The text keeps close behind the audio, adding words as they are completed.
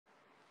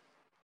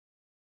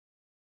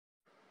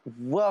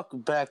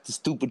Welcome back to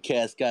Stupid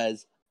Cast,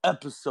 guys.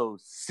 Episode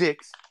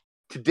 6.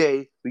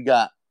 Today we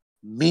got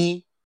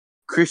me,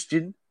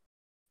 Christian,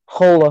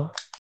 Hola.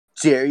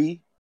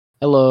 Jerry,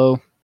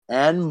 Hello.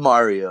 and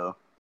Mario.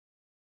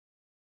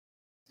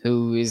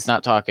 Who is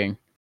not talking?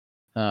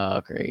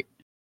 Oh, great.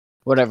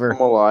 Whatever. I'm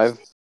alive.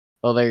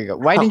 Oh, there you go.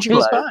 Why didn't you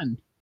Alive. respond?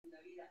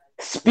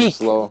 Speak.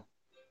 Slow.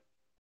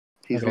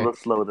 He's Okay. a little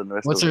slower than the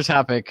rest What's of our us.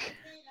 topic?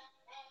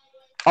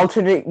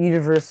 Alternate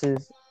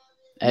universes.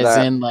 As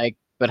That- in, like,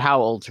 but how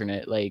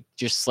alternate? Like,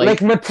 just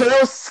like,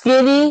 Mateo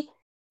skinny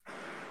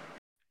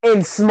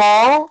and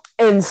small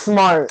and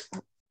smart.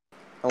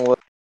 And what?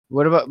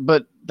 what about,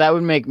 but that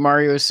would make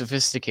Mario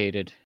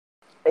sophisticated.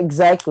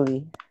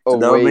 Exactly. Oh,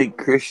 That would wait. make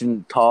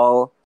Christian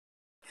tall,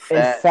 And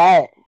fat,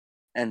 fat.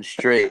 and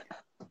straight.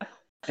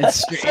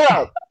 It's straight. Shut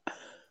up.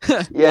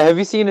 Yeah, have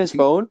you seen his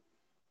phone?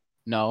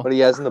 No. What he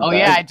has in the Oh, back?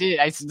 yeah, I did.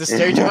 The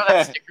stereotype of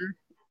that sticker.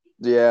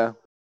 Yeah.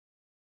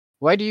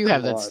 Why do you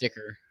have that God.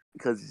 sticker?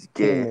 Because he's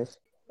gay. Penis.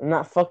 I'm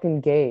not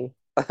fucking gay.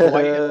 Why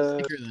do you have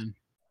that sticker then?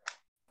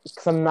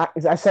 Cause I'm not.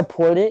 I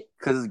support it.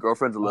 Because his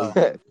girlfriend's a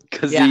lesbian.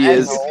 Because Yeah, he I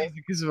is. know,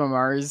 because of a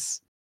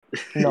Mars.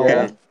 No.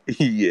 Yeah.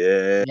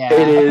 Yeah. Yeah.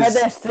 It I had is.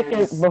 that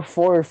sticker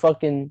before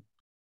fucking.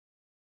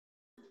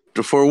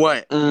 Before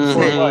what?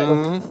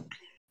 Mhm.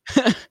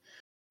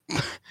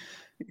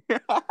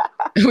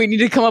 We need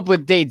to come up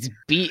with dates: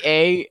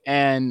 BA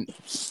and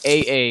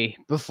AA,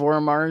 before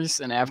Mars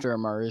and after a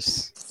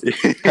Mars.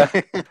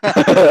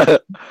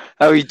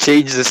 How he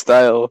changed the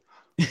style.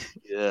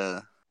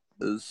 Yeah.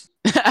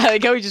 I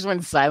like how he just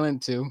went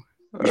silent too.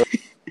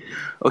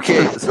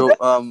 Okay, so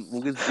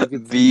we'll get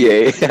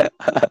VA.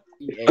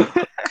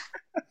 BA.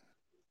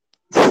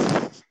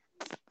 Oh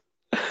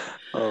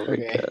my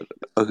Okay. god.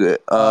 Okay.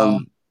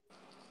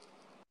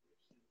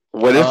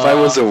 What if I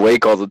was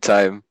awake all the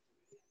time?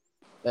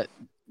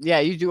 Yeah,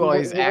 you do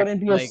always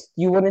act like.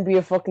 You wouldn't be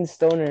a fucking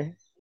stoner.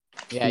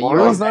 Yeah, you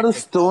Mario's always not act a like-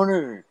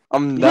 stoner.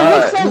 I'm You look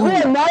not. so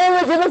good. Mario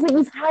looks like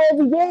he's high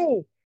every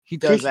day. He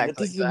does Christian, act that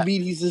like doesn't that.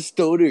 mean he's a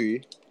stoner.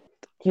 He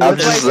I'm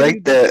looks just Why like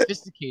he's that.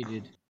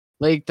 Sophisticated,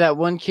 like that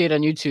one kid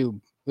on YouTube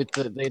with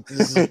the this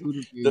is food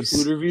The reviews.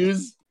 food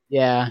reviews?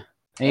 Yeah,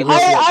 and he I-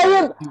 looks like I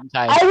am- suit and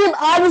tie. I am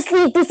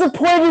honestly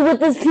disappointed with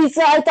this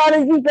pizza. I thought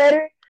it'd be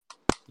better.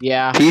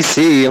 Yeah,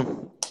 PC.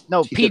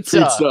 no pizza.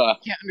 Pizza.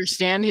 Can't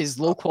understand his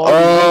low quality.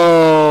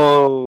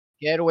 Oh.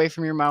 Get away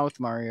from your mouth,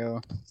 Mario.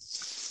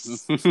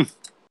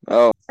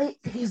 Oh.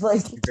 He's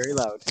like, You're very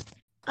loud.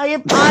 I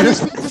am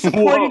honestly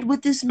disappointed Whoa.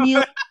 with this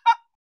meal.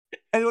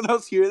 Anyone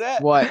else hear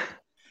that? What? You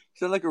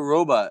sound like a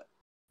robot.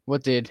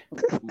 What did?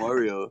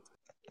 Mario.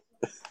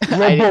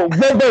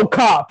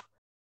 RoboCop.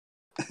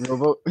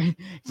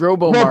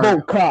 Robo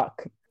Mario. RoboCop.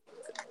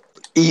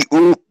 Eat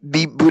oop,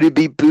 beep booty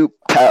beep boop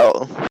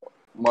pow.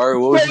 Mario,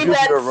 what would Play you do if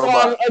that you were a song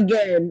robot?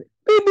 again.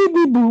 Beep, beep,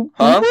 beep, boop.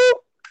 Huh?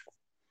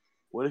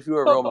 What if you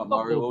were a robot,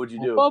 Mario? What would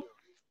you do?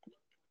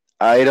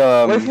 I'd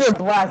What if you're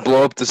black?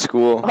 blow up the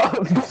school.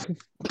 Leave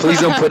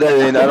Please don't put that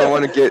in. I don't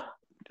want to get.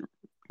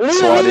 it,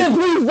 please.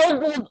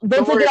 Don't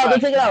take worry it out. about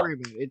Don't take it Don't out. worry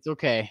about it. It's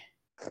okay.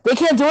 They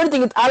can't do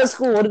anything. It's out of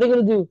school. What are they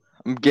gonna do?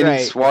 I'm getting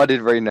Right.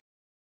 swatted right now.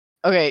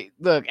 Okay,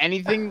 look,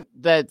 anything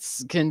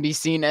that's can be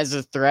seen as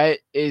a threat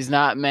is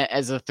not meant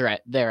as a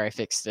threat. There, I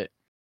fixed it.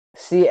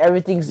 See,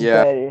 everything's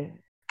Yeah. better.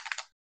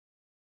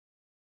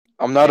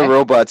 I'm not a Okay.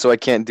 robot, so I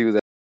can't do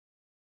that.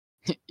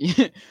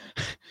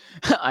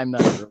 I'm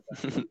not a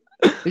robot.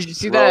 Did you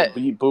see that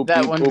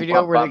one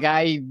video where the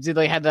guy did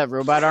like had that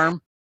robot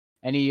arm,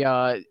 and he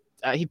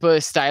put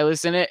a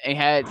stylus in it and he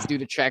had to do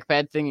the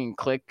trackpad thing and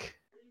click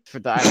for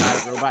the I'm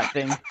not a robot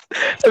thing.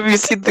 Have you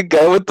seen the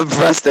guy with the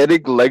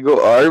prosthetic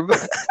Lego arm?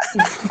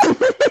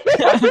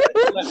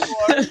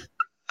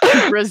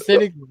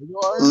 Prosthetic Lego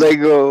arm?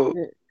 Lego.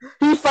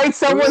 He fights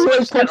someone who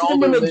like punches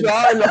him in the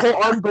jaw and the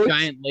whole arm breaks.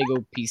 Giant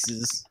Lego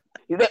pieces.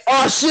 He's like,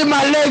 oh shit,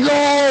 my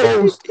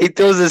Legos! He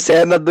throws his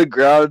hand on the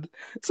ground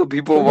so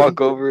people walk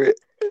over it.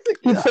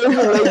 He plays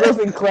with Legos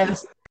in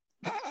class.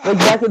 Like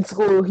back in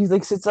school, he's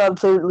like sits out and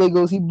plays with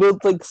Legos. He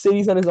built like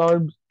cities on his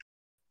arms.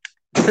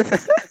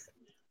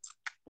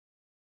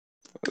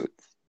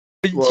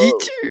 Whoa.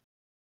 Teacher.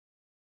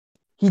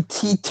 He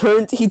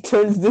turns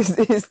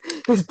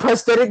his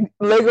prosthetic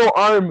Lego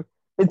arm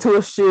into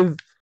a shiv.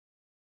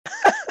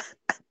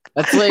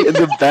 That's like In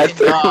the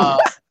bathroom.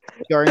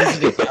 Guardians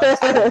of the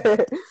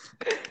Galaxy.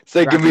 It's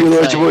like, give me a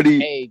Rocket's large like, money.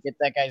 Hey, get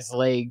that guy's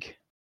leg.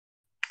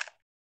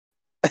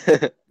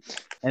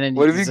 And then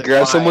What if you he's like,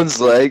 grab "Why?" someone's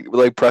leg,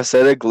 like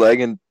prosthetic leg,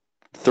 and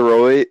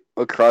throw it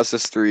across the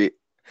street?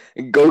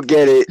 And go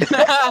get it.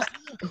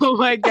 Oh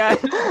my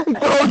god. Go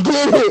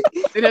get it!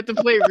 They'd have to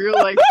play real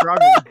life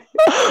Frogger.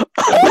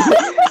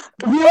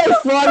 He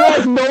like Frog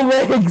has no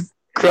legs.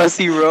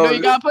 Crossy No, road.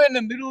 you gotta put it in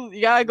the middle.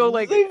 You gotta go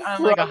like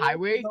on like a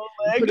highway.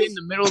 Put it in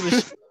the middle of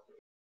the.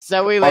 So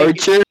that way, like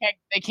Archer?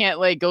 they can't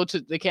like go to.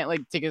 They can't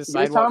like take a guys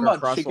sidewalk talking or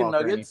about chicken crosswalk or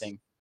nuggets? anything.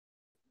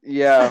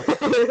 Yeah.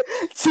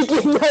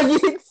 Chicken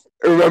nuggets.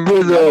 Remember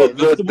Yeah, the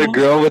vegetables?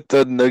 girl with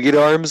the nugget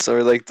arms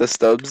or like the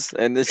stubs,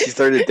 and then she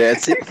started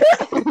dancing.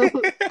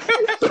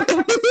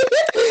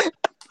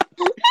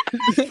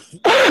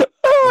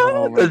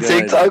 my The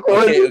TikTok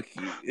one? Okay.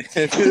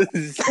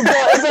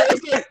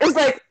 It's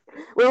like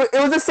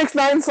it was a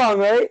 6ix9ine song,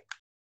 right?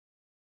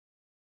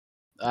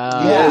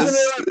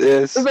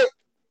 Yes. It's like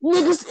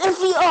niggas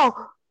iffy.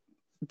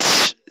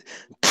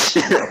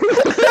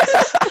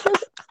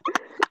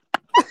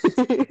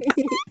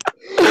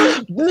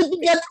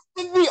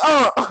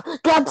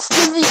 Got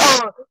stiffy.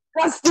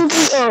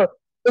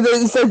 And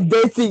then he starts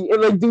dancing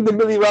and like doing the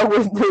Millie Rock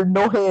with their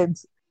no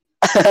hands.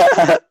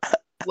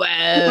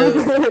 Wow.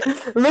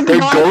 They're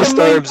ghost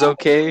arms,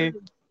 okay?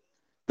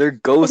 They're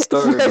ghost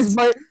arms.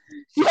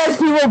 She has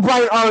hero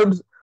blind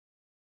arms.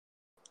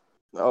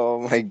 Oh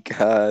my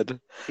god.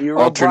 Hero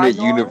Alternate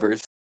blind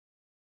universe.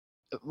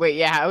 Wait,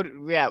 yeah,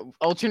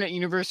 alternate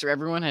universe where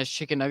everyone has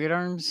chicken nugget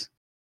arms.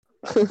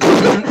 Yeah.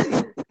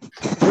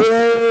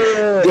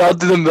 They all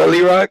do the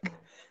Millie Rock.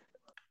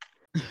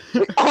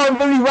 Oh,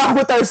 Millie Rock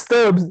with our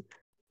stubs.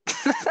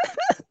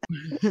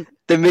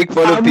 They make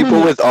fun of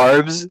people with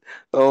arms.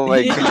 Oh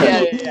my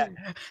god. Yeah.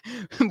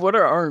 What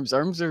are arms?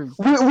 Arms are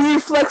We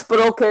flex, but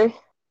okay.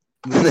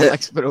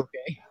 flex, but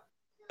okay.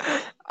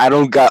 I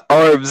don't got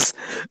arms.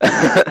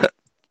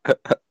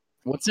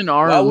 What's an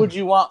arm? Why would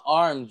you want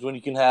arms when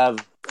you can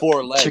have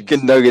 4 legs?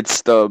 Chicken nugget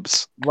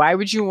stubs. Why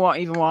would you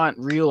even want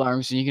real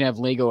arms when you can have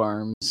Lego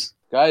arms?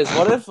 Guys,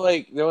 what if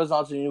like there was an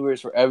alternate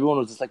universe where everyone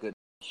was just like a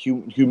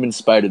human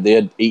spider? They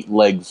had 8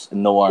 legs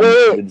and no arms.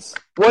 Wait.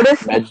 What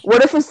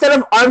if instead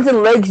of arms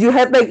and legs you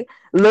had like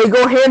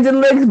Lego hands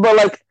and legs, but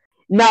like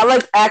not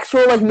like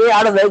actual like made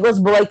out of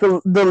Legos, but like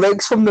the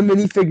legs from the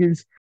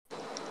minifigures?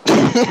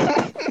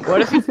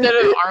 What if instead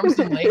of arms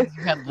and legs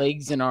you had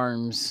legs and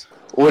arms?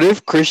 What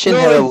if Christian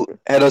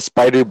had a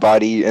spider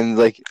body and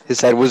like his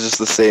head was just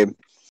the same?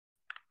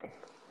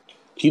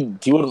 He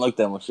wouldn't look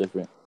that much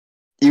different.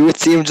 You would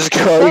see him just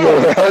going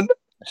around.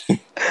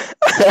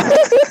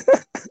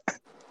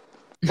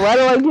 Why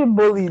do I get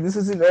bullied? This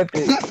isn't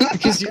epic.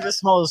 Because you're the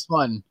smallest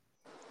one.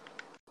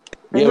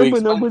 Yeah, know, we but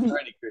explained this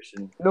already,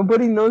 Christian.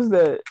 Nobody knows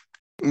that.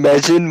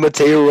 Imagine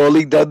Mateo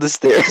rolling down the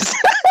stairs.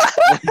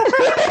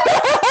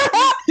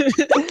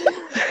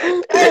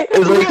 Hey,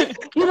 It's like,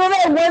 you know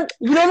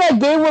that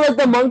game where like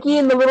the monkey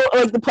and the little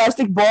like the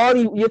plastic ball,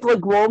 and you have to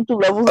like roll them through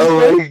levels.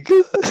 oh my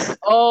god.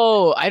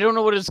 Oh, I don't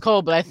know what it's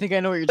called, but I think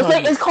I know what you're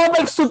talking It's called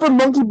like Super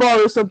Monkey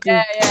Ball or something.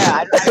 Yeah.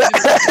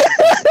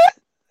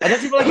 I thought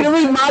people like Can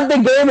we mod the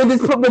game and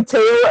just put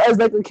Mateo as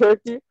like a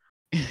character?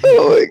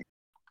 Oh my.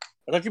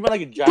 I thought you meant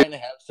like a giant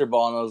hamster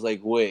ball, and I was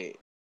like, wait.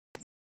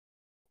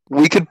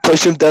 We could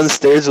push him down the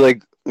stairs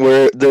like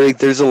where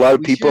there's a lot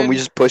of people and we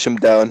just push him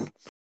down.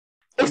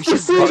 It's the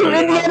scene from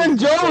Indiana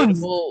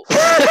Jones.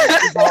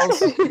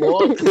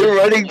 They're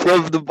running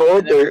from the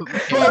boulder. In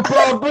the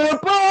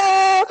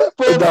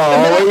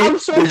hallway,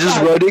 they're just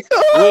running.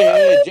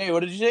 Wait, Jay, what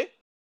did you say?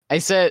 I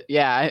said,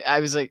 yeah, I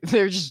was like,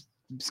 they're just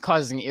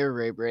causing ear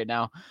rape right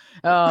now.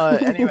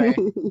 Anyway,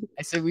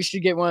 I said we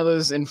should get one of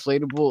those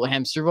inflatable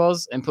hamster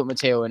balls and put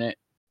Mateo in it.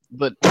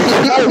 But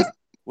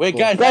wait,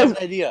 guys, I have an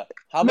idea.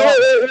 How about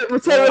real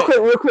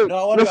quick.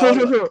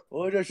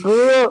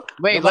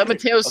 wait, let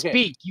Mateo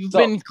speak. You've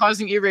been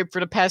causing ear rape for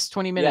the past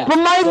 20 minutes. But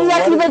mine's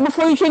exactly like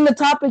before you change the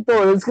topic,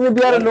 though. It's gonna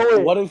be out of nowhere.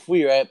 What if we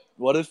had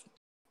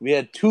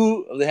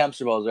 2 of the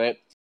hamster balls, right?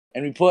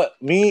 And we put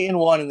me in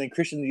one and then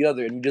Christian in the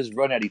other, and we just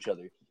run at each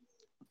other.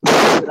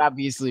 You would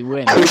obviously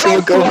win. Christian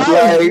would go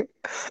flying.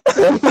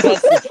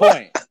 That's the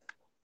point.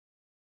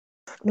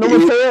 No,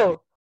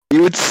 Mateo.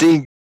 You would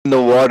sink in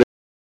the water.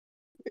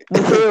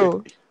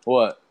 Mateo.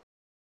 What?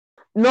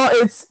 No,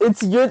 it's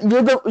you're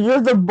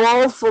the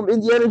ball from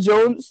Indiana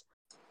Jones,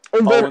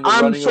 and then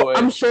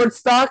I'm short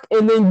stock,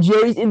 and then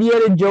Jerry's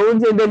Indiana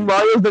Jones, and then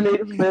Mario's the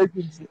Native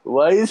Americans.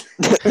 Why is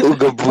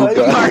Ooga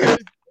booga.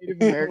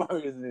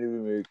 Mario's Native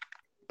American?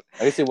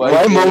 I say why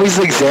I'm always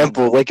an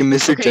example, like in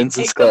Mr.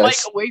 Jensen's take the mic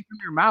class. away from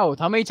your mouth.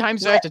 How many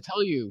times do I have to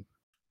tell you?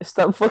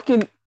 Stop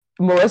fucking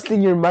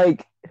molesting your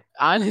mic.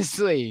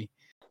 Honestly.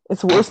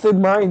 It's worse than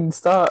mine.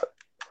 Stop.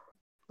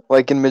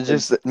 Like in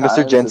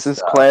Mr.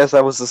 Jensen's class, I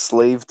was a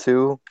slave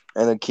too,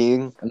 and a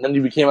king. And then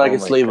you became like a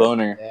slave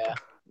owner.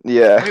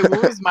 Yeah. Wait,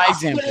 what was my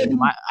example?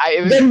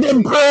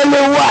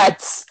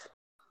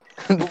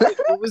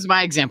 What was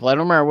my example? I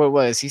don't remember what it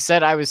was. He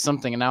said I was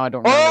something, and now I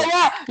don't remember. Oh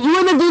yeah, you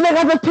and the dude that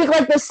got to pick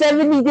like the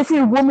 70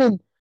 different women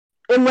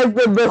in like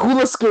the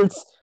hula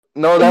skirts.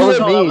 No, that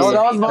was me. No,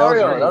 that was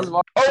Mario. That was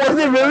Mario. Oh, was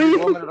it really?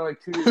 Women are like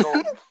 2 years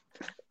old.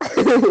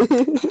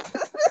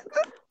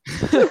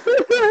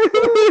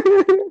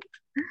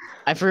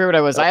 I forget what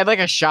I was. I had like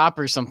a shop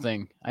or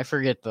something. I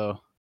forget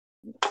though.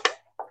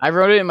 I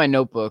wrote it in my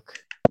notebook.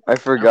 I I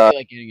forgot. don't feel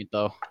like getting it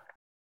though.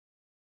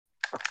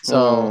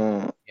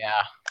 So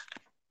yeah.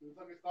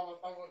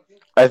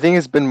 I think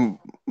it's been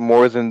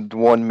more than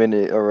 1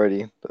 minute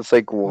already. That's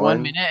like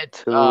 1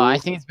 minute. 2, I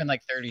think it's been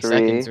like 30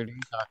 seconds. What are you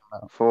talking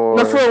about? 4.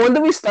 No, when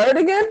did we start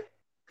again?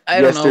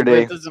 I don't know, but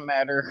Yesterday. it doesn't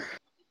matter.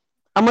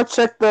 I'm gonna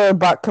check the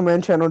bot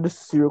command channel just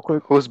to see real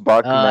quick. Who's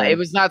Bachman? It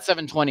was not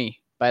 7:20,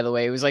 by the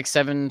way. It was like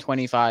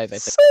 7:25. I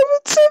think.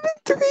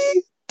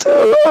 773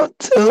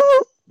 Toronto.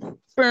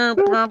 I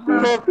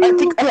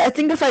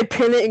think if I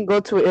pin it and go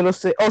to it, it'll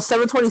say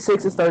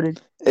 7:26 it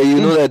started. Hey, you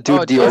know that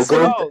dude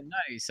Diogo? Oh,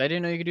 nice! I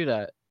didn't know you could do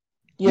that.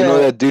 Yeah. You know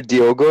that dude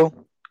Diogo?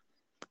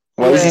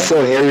 Why is he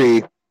so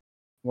hairy?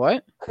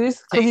 What?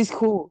 Cause he's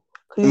cool.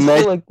 Cause he's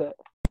cool like that.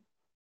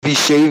 If he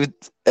shaved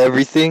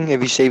everything,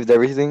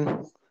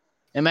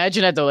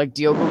 Imagine that though, like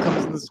Diogo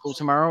comes into school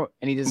tomorrow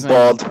and he doesn't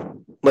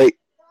bald, like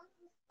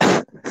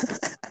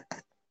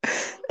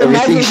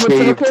everything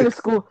shaved.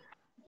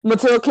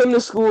 Mateo came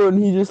to school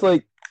and he just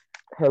like,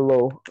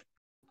 hello.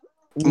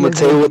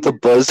 Mateo with the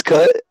buzz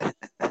cut.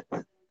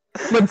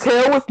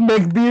 Mateo with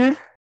neckbeard.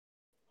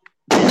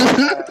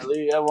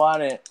 I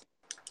want it.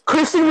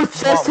 Christian with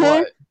chest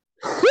hair.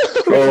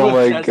 Oh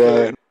my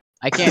god.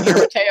 I can't hear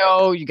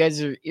Mateo. You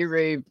guys are ear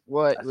rape.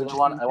 What? I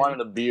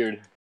wanted a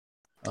beard.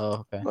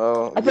 Oh, okay.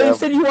 Oh, I thought you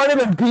said you wanted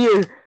a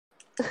beard.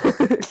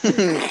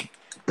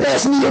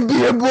 Pass me a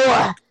beard,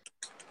 boy.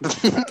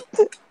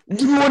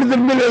 Give me one of the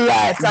Miller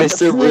Lights.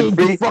 Mr.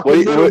 Winfrey. What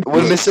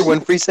did Mr.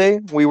 Winfrey say?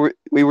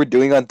 We were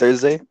doing on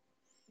Thursday.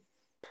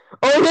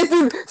 Oh,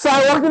 listen. So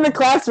I walked into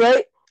class,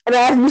 right, and I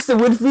asked Mr.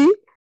 Winfrey,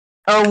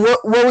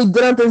 what we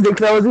did on Thursday.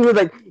 Because I was here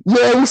like,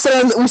 yeah,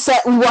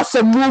 we watched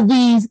some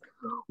movies.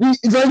 We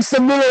drank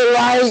some Miller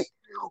Lite.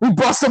 We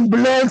bought some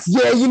blunts.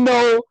 Yeah, you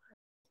know.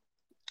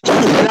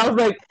 And I was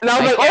like, oh,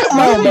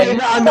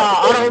 no,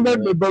 I don't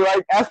remember. But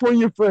like, ask one of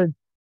your friends.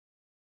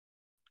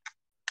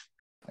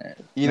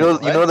 You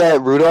know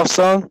that Rudolph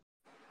song?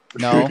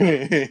 No.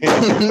 The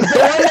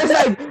one that's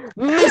like,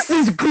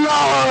 Mrs.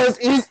 Claus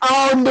is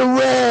on the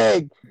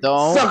way.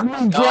 Don't. Suck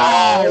me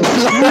dry.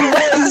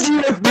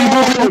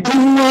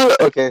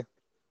 Okay.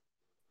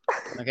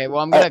 Okay, well,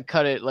 I'm gonna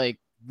cut it like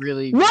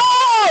really. No!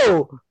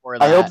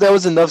 I hope that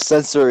was enough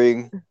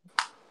censoring.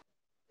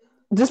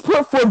 Just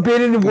put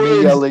forbidden words.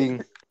 Me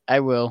yelling.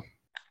 I will.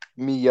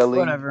 Me yelling.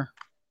 Whatever.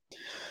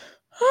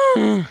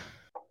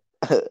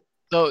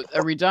 So,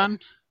 are we done?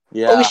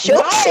 Yeah. Oh,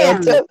 show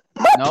Santa.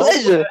 My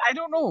pleasure. I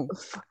don't know.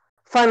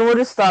 Fine, we'll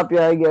just stop.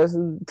 Yeah, I guess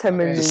 10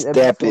 minutes.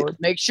 Step it.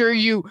 Make sure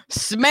you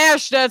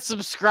smash that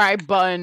subscribe button.